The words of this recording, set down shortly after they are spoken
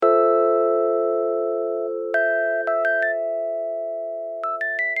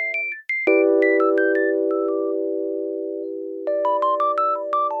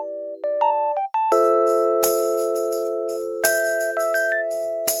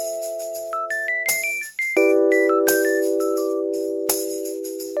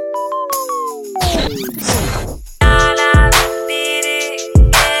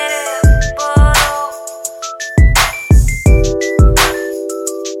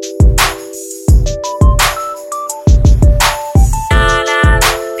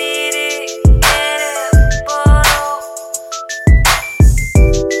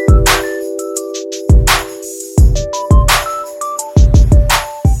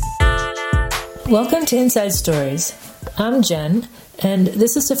Welcome to Inside Stories. I'm Jen, and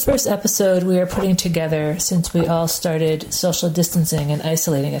this is the first episode we are putting together since we all started social distancing and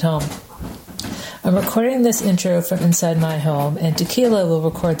isolating at home. I'm recording this intro from inside my home, and Tequila will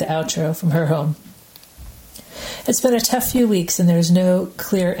record the outro from her home. It's been a tough few weeks, and there's no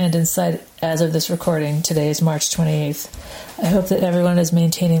clear end in sight as of this recording. Today is March 28th. I hope that everyone is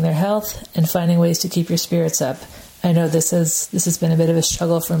maintaining their health and finding ways to keep your spirits up. I know this has been a bit of a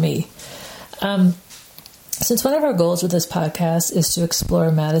struggle for me. Since one of our goals with this podcast is to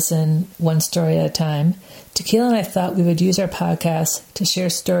explore Madison one story at a time, Tequila and I thought we would use our podcast to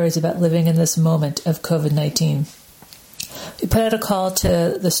share stories about living in this moment of COVID-19. We put out a call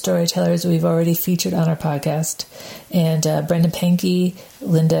to the storytellers we've already featured on our podcast, and Brendan Pankey,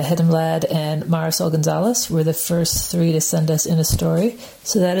 Linda Hedemblad, and Marisol Gonzalez were the first three to send us in a story,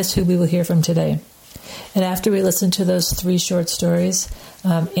 so that is who we will hear from today. And after we listen to those three short stories,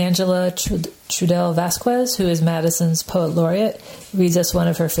 Angela Trudell Vasquez, who is Madison's poet laureate, reads us one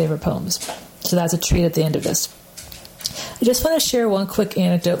of her favorite poems. So that's a treat at the end of this. I just want to share one quick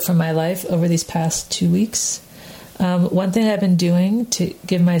anecdote from my life over these past 2 weeks. One thing I've been doing to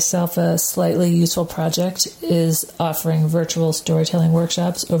give myself a slightly useful project is offering virtual storytelling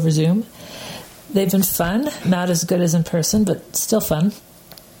workshops over Zoom. They've been fun, not as good as in person, but still fun.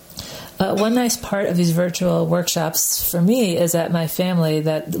 One nice part of these virtual workshops for me is that my family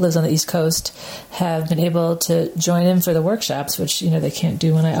that lives on the East Coast have been able to join in for the workshops, which, they can't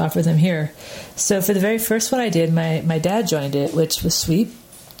do when I offer them here. So for the very first one I did, my dad joined it, which was sweet.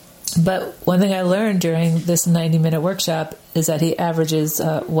 But one thing I learned during this 90-minute workshop is that he averages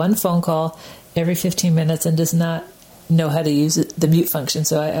one phone call every 15 minutes and does not know how to use the mute function.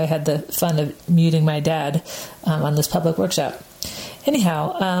 So I had the fun of muting my dad on this public workshop.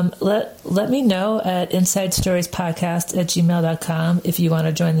 Anyhow, let me know at insidestoriespodcast@gmail.com if you want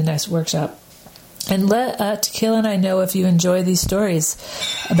to join the next workshop. And let Tequila and I know if you enjoy these stories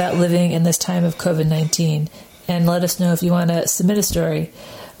about living in this time of COVID-19. And let us know if you want to submit a story.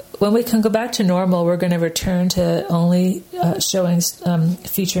 When we can go back to normal, we're going to return to only showings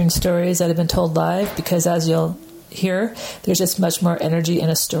featuring stories that have been told live, because as you'll hear, there's just much more energy in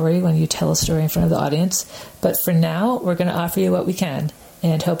a story when you tell a story in front of the audience. But for now, we're going to offer you what we can,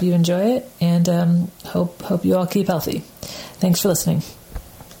 and hope you enjoy it, and hope you all keep healthy. Thanks for listening.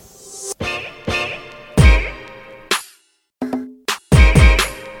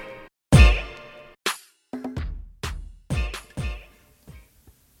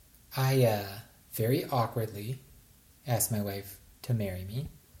 I very awkwardly asked my wife to marry me,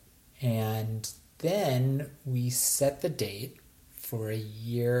 and then we set the date for a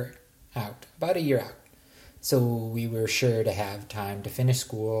year out, about a year out. So we were sure to have time to finish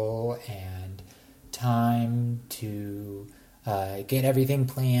school and time to get everything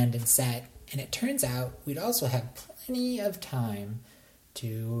planned and set. And it turns out we'd also have plenty of time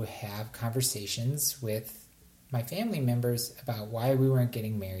to have conversations with my family members about why we weren't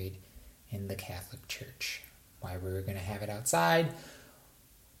getting married in the Catholic Church, why we were going to have it outside,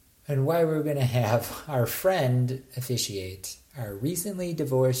 and why we were going to have our friend officiate, our recently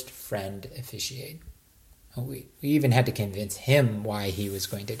divorced friend officiate. We even had to convince him why he was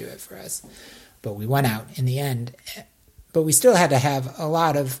going to do it for us. But we went out in the end. But we still had to have a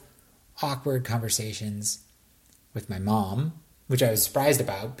lot of awkward conversations with my mom, which I was surprised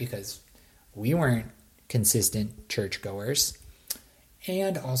about because we weren't consistent churchgoers,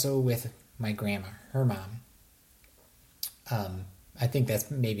 and also with my grandma, her mom. I think that's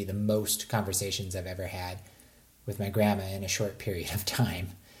maybe the most conversations I've ever had with my grandma in a short period of time.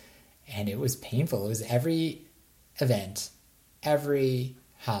 And it was painful. It was every event, every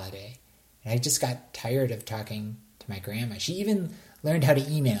holiday. And I just got tired of talking to my grandma. She even learned how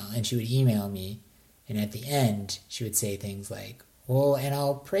to email, and she would email me. And at the end, she would say things like, well, and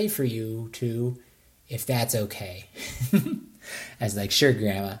I'll pray for you too, if that's okay. I was like, sure,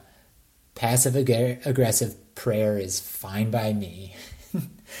 Grandma. Passive-aggressive prayer is fine by me.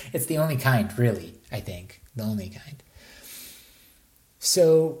 It's the only kind, really, I think. The only kind.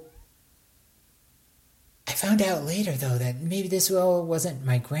 So I found out later, though, that maybe this wasn't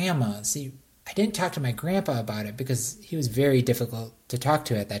my grandma. See, I didn't talk to my grandpa about it because he was very difficult to talk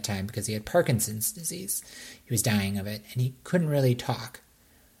to at that time because he had Parkinson's disease. He was dying of it, and he couldn't really talk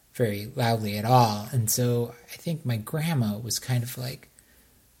very loudly at all. And so I think my grandma was kind of like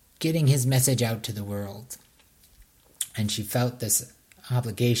getting his message out to the world. And she felt this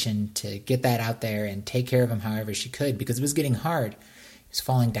obligation to get that out there and take care of him however she could, because it was getting hard. He was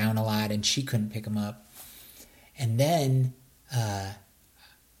falling down a lot and she couldn't pick him up. And then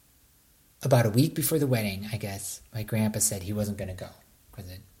about a week before the wedding, I guess, my grandpa said he wasn't going to go because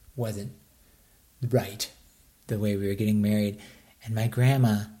it wasn't right the way we were getting married. And my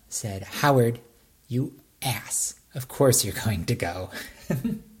grandma said, "Howard, you ass. Of course you're going to go."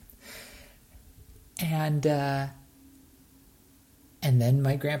 And then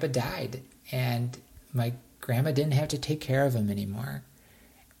my grandpa died, and my grandma didn't have to take care of him anymore.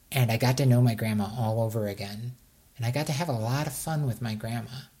 And I got to know my grandma all over again. And I got to have a lot of fun with my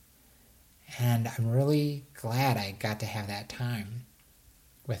grandma. And I'm really glad I got to have that time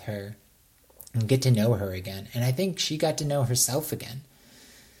with her and get to know her again. And I think she got to know herself again.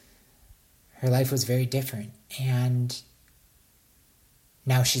 Her life was very different. And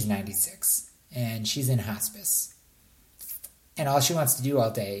now she's 96. And she's in hospice. And all she wants to do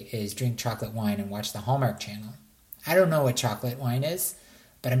all day is drink chocolate wine and watch the Hallmark Channel. I don't know what chocolate wine is,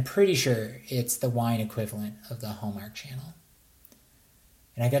 but I'm pretty sure it's the wine equivalent of the Hallmark Channel.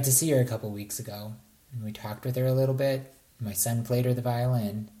 And I got to see her a couple weeks ago, and we talked with her a little bit. My son played her the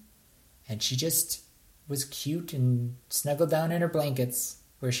violin, and she just was cute and snuggled down in her blankets,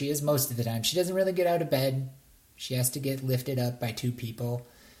 where she is most of the time. She doesn't really get out of bed. She has to get lifted up by two people.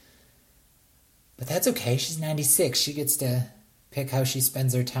 But that's okay. She's 96. She gets to pick how she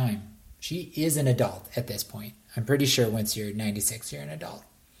spends her time. She is an adult at this point. I'm pretty sure once you're 96, you're an adult.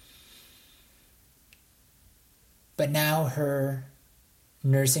 But now her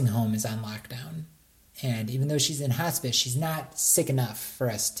nursing home is on lockdown. And even though she's in hospice, she's not sick enough for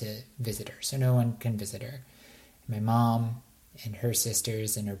us to visit her. So no one can visit her. My mom and her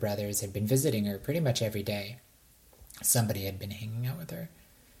sisters and her brothers had been visiting her pretty much every day. Somebody had been hanging out with her.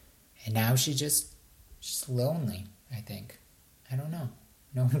 And now she's lonely, I think. I don't know.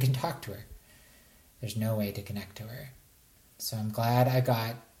 No one can talk to her. There's no way to connect to her. So I'm glad I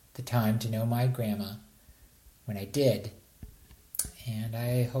got the time to know my grandma when I did. And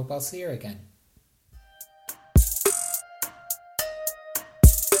I hope I'll see her again.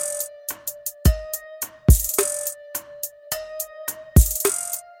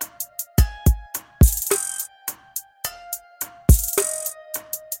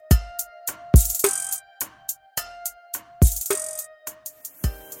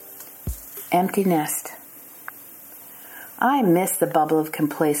 Empty nest. I miss the bubble of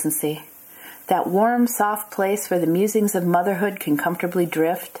complacency, that warm, soft place where the musings of motherhood can comfortably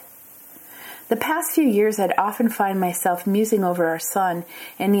drift. The past few years, I'd often find myself musing over our son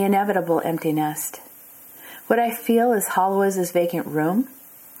and the inevitable empty nest. Would I feel as hollow as his vacant room?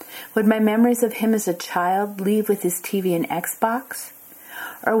 Would my memories of him as a child leave with his TV and Xbox?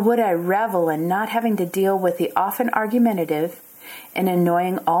 Or would I revel in not having to deal with the often argumentative and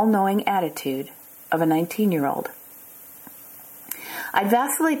annoying, all-knowing attitude of a 19-year-old? I'd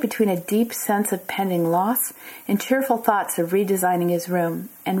vacillate between a deep sense of pending loss and cheerful thoughts of redesigning his room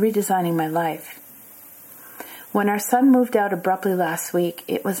and redesigning my life. When our son moved out abruptly last week,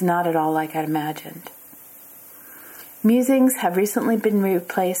 it was not at all like I'd imagined. Musings have recently been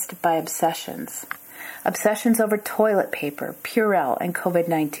replaced by obsessions. Obsessions over toilet paper, Purell, and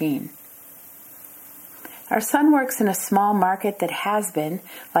COVID-19. Our son works in a small market that has been,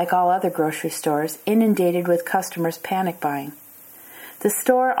 like all other grocery stores, inundated with customers panic buying. The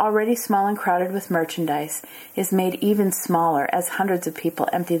store, already small and crowded with merchandise, is made even smaller as hundreds of people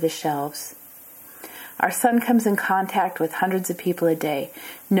empty the shelves. Our son comes in contact with hundreds of people a day.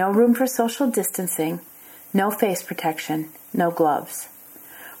 No room for social distancing, no face protection, no gloves.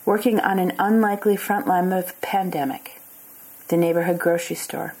 Working on an unlikely front line of pandemic, the neighborhood grocery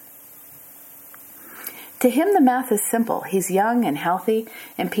store. To him, the math is simple. He's young and healthy,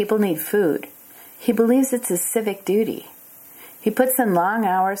 and people need food. He believes it's his civic duty. He puts in long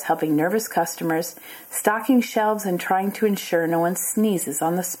hours helping nervous customers, stocking shelves, and trying to ensure no one sneezes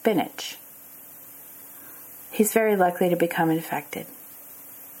on the spinach. He's very likely to become infected.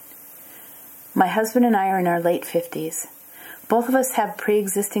 My husband and I are in our late 50s. Both of us have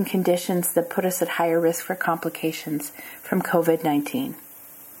pre-existing conditions that put us at higher risk for complications from COVID-19.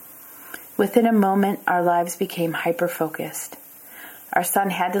 Within a moment, our lives became hyper-focused. Our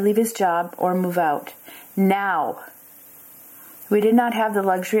son had to leave his job or move out. Now! We did not have the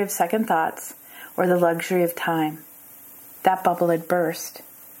luxury of second thoughts or the luxury of time. That bubble had burst.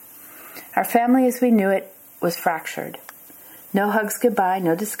 Our family as we knew it was fractured. No hugs goodbye,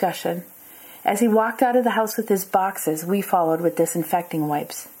 no discussion. As he walked out of the house with his boxes, we followed with disinfecting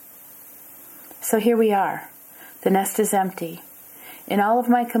wipes. So here we are. The nest is empty. In all of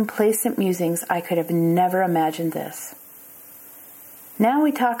my complacent musings, I could have never imagined this. Now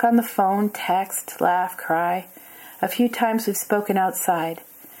we talk on the phone, text, laugh, cry. A few times we've spoken outside,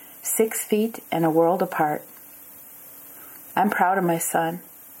 6 feet and a world apart. I'm proud of my son,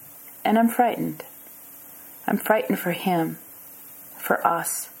 and I'm frightened. I'm frightened for him, for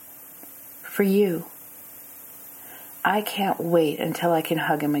us, for you. I can't wait until I can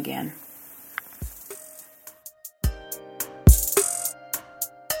hug him again.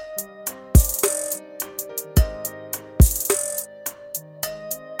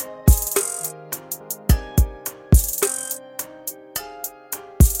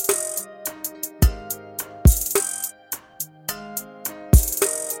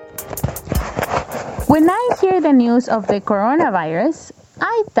 When I hear the news of the coronavirus,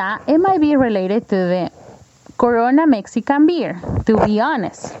 I thought it might be related to the Corona Mexican beer, to be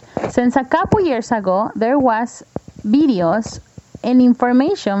honest. Since a couple years ago, there was videos and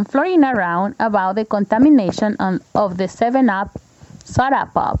information floating around about the contamination of the 7-Up soda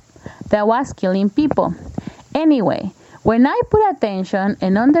pop that was killing people. Anyway, when I put attention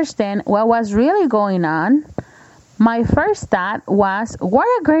and understand what was really going on, my first thought was, what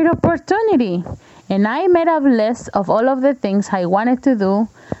a great opportunity! And I made a list of all of the things I wanted to do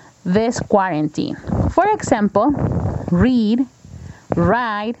this quarantine. For example, read,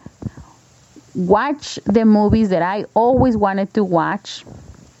 write, watch the movies that I always wanted to watch,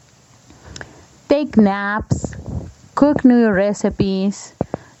 take naps, cook new recipes,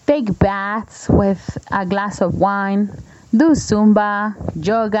 take baths with a glass of wine, do Zumba,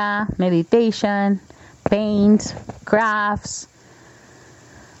 yoga, meditation, paint, crafts,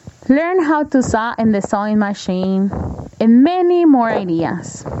 learn how to sew in the sewing machine, and many more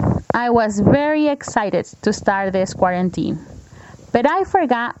ideas. I was very excited to start this quarantine, but I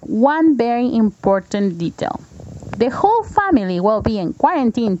forgot one very important detail. The whole family will be in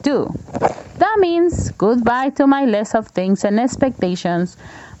quarantine too. That means goodbye to my list of things and expectations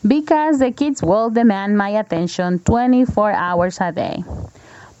because the kids will demand my attention 24 hours a day.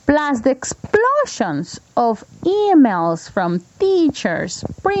 Plus the explosions of emails from teachers,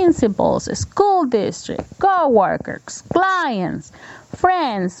 principals, school district, co-workers, clients,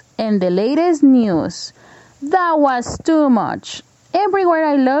 friends, and the latest news. That was too much. Everywhere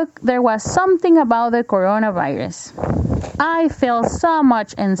I looked, there was something about the coronavirus. I felt so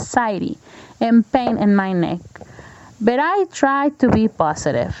much anxiety and pain in my neck. But I tried to be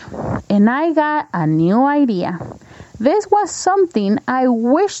positive, and I got a new idea. This was something I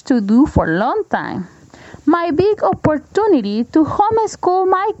wished to do for a long time. My big opportunity to homeschool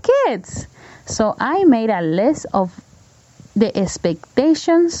my kids. So I made a list of the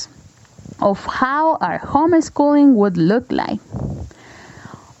expectations of how our homeschooling would look like.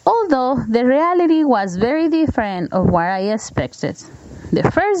 Although the reality was very different of what I expected. The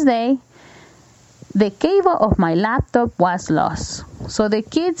first day, the cable of my laptop was lost. So the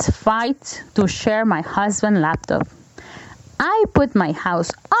kids fight to share my husband's laptop. I put my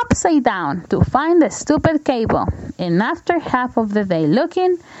house upside down to find the stupid cable, and after half of the day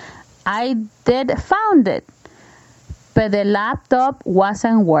looking, I did found it, but the laptop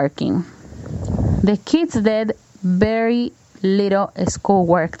wasn't working. The kids did very little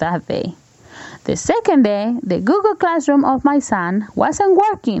schoolwork that day. The second day, the Google Classroom of my son wasn't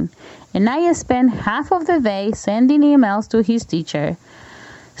working, and I spent half of the day sending emails to his teacher.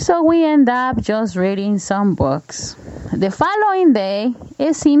 So we end up just reading some books. The following day,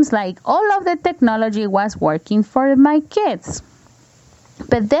 it seems like all of the technology was working for my kids.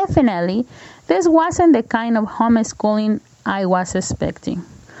 But definitely, this wasn't the kind of homeschooling I was expecting.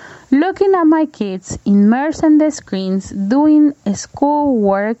 Looking at my kids immersed in the screens doing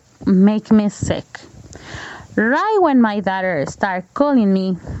schoolwork make me sick. Right when my daughter started calling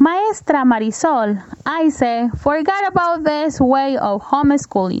me Maestra Marisol, I say, forget about this way of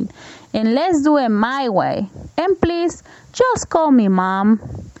homeschooling and let's do it my way. And please, just call me Mom.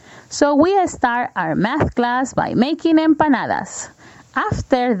 So we start our math class by making empanadas.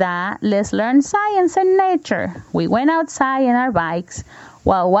 After that, let's learn science and nature. We went outside on our bikes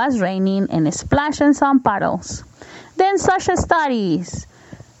while it was raining and splashing some puddles. Then social studies,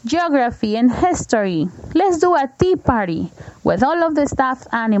 geography and history. Let's do a tea party with all of the stuffed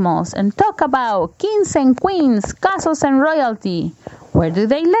animals and talk about kings and queens, castles and royalty. Where do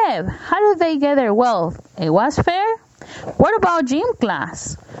they live? How do they get their wealth? It was fair? What about gym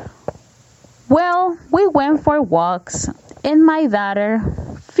class? Well, we went for walks and my daughter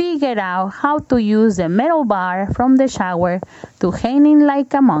figured out how to use the metal bar from the shower to hanging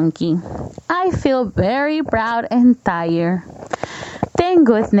like a monkey. I feel very proud and tired. Thank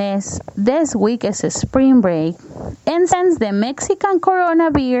goodness, this week is a spring break, and since the Mexican Corona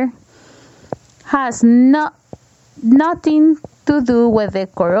beer has nothing to do with the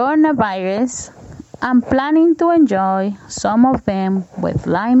coronavirus, I'm planning to enjoy some of them with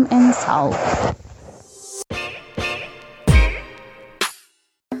lime and salt.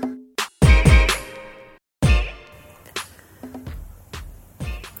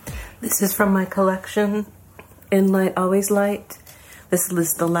 This is from my collection, In Light, Always Light. This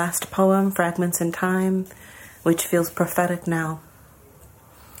is the last poem, Fragments in Time, which feels prophetic now.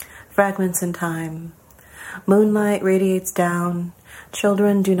 Fragments in Time. Moonlight radiates down.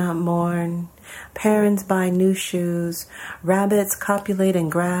 Children do not mourn. Parents buy new shoes. Rabbits copulate in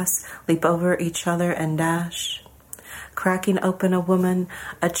grass, leap over each other and dash. Cracking open a woman,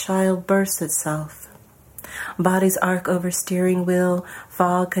 a child bursts itself. Bodies arc over steering wheel,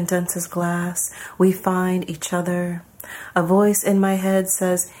 fog condenses glass. We find each other. A voice in my head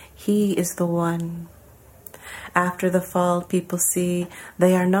says, he is the one. After the fall, people see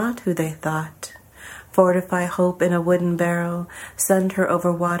they are not who they thought. Fortify hope in a wooden barrel. Send her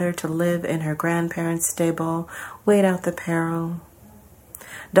over water to live in her grandparents' stable. Wait out the peril.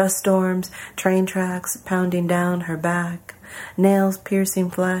 Dust storms, train tracks pounding down her back. Nails piercing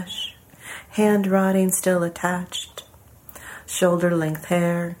flesh. Hand rotting still attached. Shoulder-length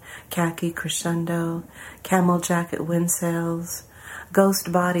hair, khaki crescendo, camel jacket windsails.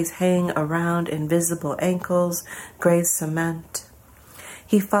 Ghost bodies hang around invisible ankles, gray cement.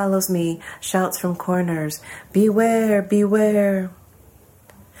 He follows me, shouts from corners, beware, beware.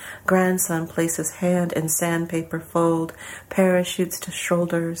 Grandson places hand in sandpaper fold, parachutes to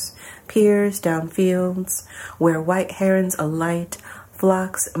shoulders, peers down fields, where white herons alight.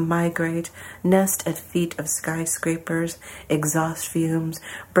 Flocks migrate, nest at feet of skyscrapers, exhaust fumes,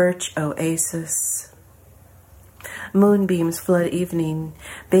 birch oasis. Moonbeams flood evening.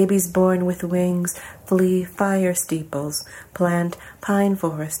 Babies born with wings flee fire steeples, plant pine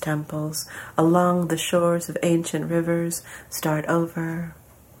forest temples. Along the shores of ancient rivers, start over.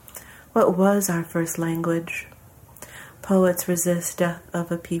 What was our first language? Poets resist death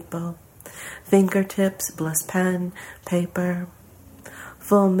of a people. Fingertips bless pen, paper.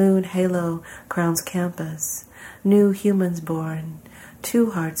 Full moon halo crowns campus. New humans born.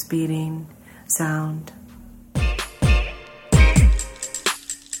 2 hearts beating. Sound.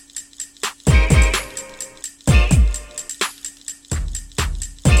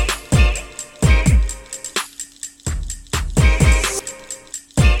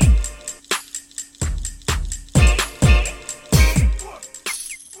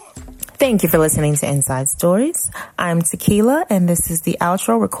 Thank you for listening to Inside Stories. I'm Tequila, and this is the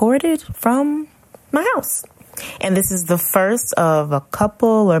outro recorded from my house. And this is the first of a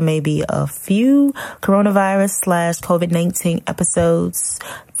couple or maybe a few coronavirus/COVID-19 episodes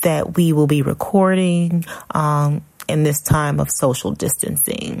that we will be recording in this time of social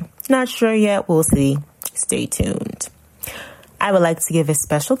distancing. Not sure yet. We'll see. Stay tuned. I would like to give a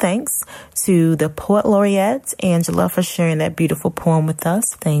special thanks to the Poet Laureate, Angela, for sharing that beautiful poem with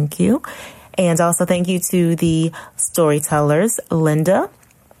us. Thank you. And also thank you to the storytellers, Linda,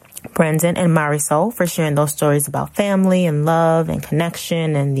 Brendan, and Marisol, for sharing those stories about family and love and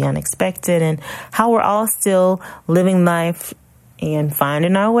connection and the unexpected and how we're all still living life and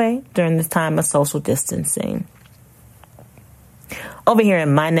finding our way during this time of social distancing. Over here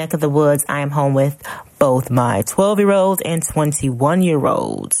in my neck of the woods, I am home with both my 12-year-old and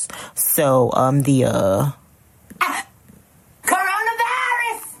 21-year-olds. So, Coronavirus!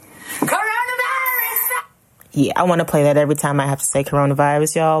 Coronavirus! Yeah, I want to play that every time I have to say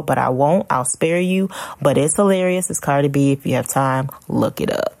coronavirus, y'all, but I won't. I'll spare you. But it's hilarious. It's Cardi B. If you have time, look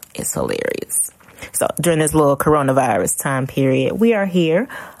it up. It's hilarious. So, during this little coronavirus time period, we are here.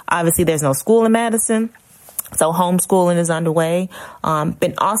 Obviously, there's no school in Madison. So homeschooling is underway.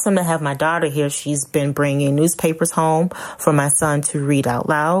 Been awesome to have my daughter here. She's been bringing newspapers home for my son to read out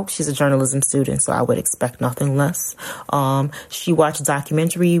loud. She's a journalism student, so I would expect nothing less. She watched a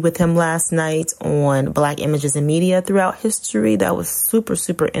documentary with him last night on Black images in media throughout history. That was super,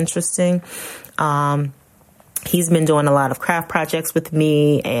 super interesting. He's been doing a lot of craft projects with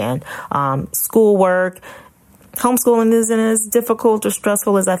me and schoolwork. Homeschooling isn't as difficult or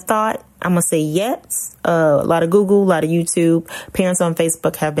stressful as I thought. I'm going to say yet. A lot of Google, a lot of YouTube. Parents on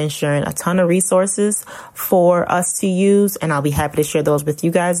Facebook have been sharing a ton of resources for us to use, and I'll be happy to share those with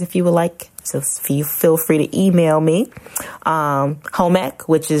you guys if you would like. So feel free to email me. Home ec,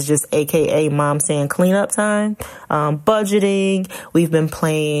 which is just AKA mom saying cleanup time. Budgeting. We've been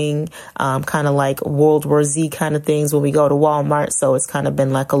playing kind of like World War Z kind of things when we go to Walmart. So it's kind of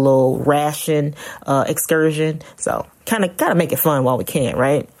been like a little ration excursion. So kind of gotta make it fun while we can,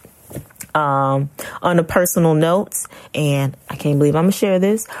 right? On a personal note, and I can't believe I'm gonna share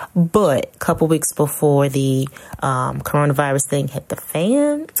this, but a couple weeks before the coronavirus thing hit the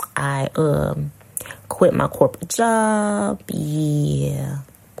fan, I quit my corporate job. Yeah,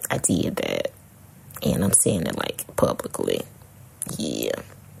 I did that, and I'm saying it like publicly. Yeah,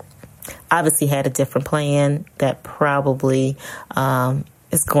 obviously had a different plan that probably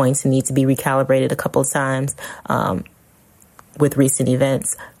is going to need to be recalibrated a couple of times with recent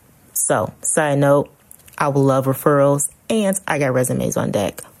events. So, side note, I will love referrals, and I got resumes on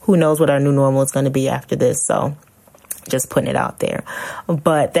deck. Who knows what our new normal is going to be after this, so just putting it out there.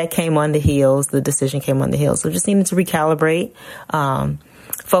 But that came on the heels. The decision came on the heels. So just needed to recalibrate,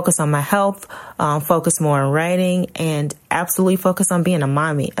 focus on my health, focus more on writing, and absolutely focus on being a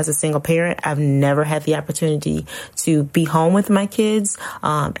mommy. As a single parent, I've never had the opportunity to be home with my kids,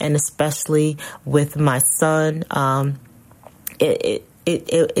 and especially with my son.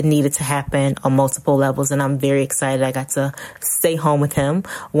 It needed to happen on multiple levels, and I'm very excited I got to stay home with him.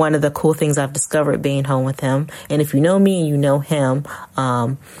 One of the cool things I've discovered being home with him, and if you know me and you know him,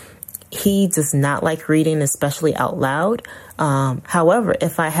 he does not like reading, especially out loud. However,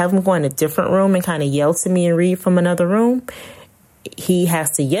 if I have him go in a different room and kind of yell to me and read from another room, he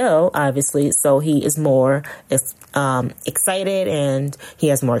has to yell, obviously, so he is more excited and he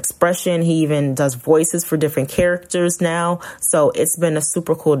has more expression. He even does voices for different characters now. So it's been a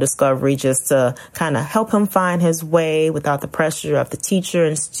super cool discovery just to kind of help him find his way without the pressure of the teacher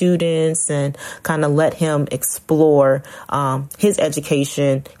and students, and kind of let him explore his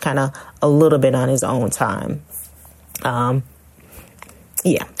education kind of a little bit on his own time. Yeah,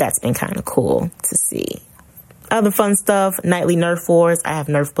 that's been kind of cool to see. Other fun stuff, nightly Nerf wars. I have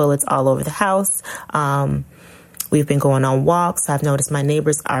Nerf bullets all over the house. We've been going on walks. I've noticed my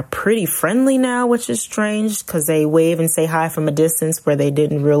neighbors are pretty friendly now, which is strange because they wave and say hi from a distance where they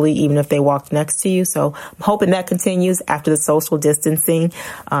didn't really, even if they walked next to you. So I'm hoping that continues after the social distancing.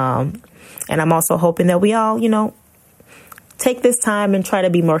 And I'm also hoping that we all, take this time and try to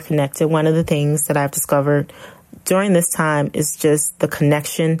be more connected. One of the things that I've discovered during this time is just the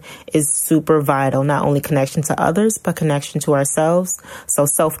connection is super vital. Not only connection to others, but connection to ourselves. So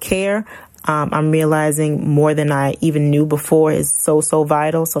self-care, I'm realizing more than I even knew before is so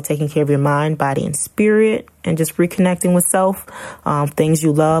vital. So taking care of your mind, body, and spirit, and just reconnecting with self, things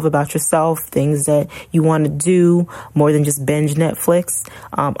you love about yourself, things that you want to do more than just binge Netflix.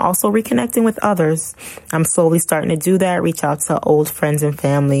 Also reconnecting with others. I'm slowly starting to do that. Reach out to old friends and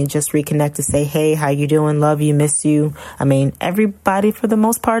family, just reconnect to say, hey, how you doing? Love you, miss you. I mean, everybody for the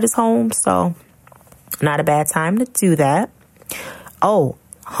most part is home, so not a bad time to do that. Oh,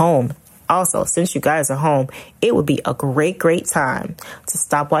 home. Also, since you guys are home, it would be a great time to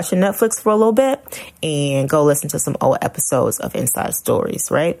stop watching Netflix for a little bit and go listen to some old episodes of Inside Stories,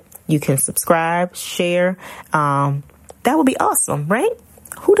 right? You can subscribe, share. That would be awesome, right?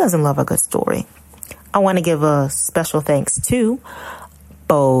 Who doesn't love a good story? I want to give a special thanks to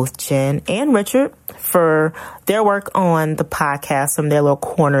both Jen and Richard for their work on the podcast from their little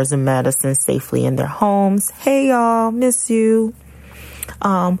corners of medicine safely in their homes. Hey, y'all, miss you.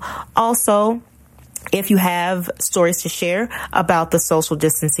 Also, if you have stories to share about the social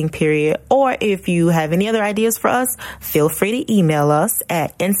distancing period, or if you have any other ideas for us, feel free to email us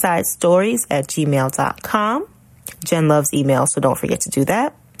at insidestories@gmail.com. Jen loves email, so don't forget to do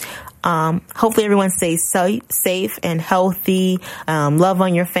that. Hopefully everyone stays safe and healthy. Love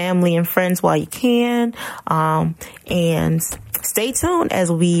on your family and friends while you can. And stay tuned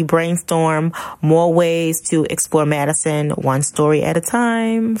as we brainstorm more ways to explore Madison one story at a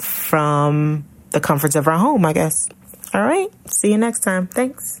time from the comforts of our home, I guess. All right. See you next time.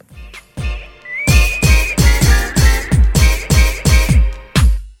 Thanks.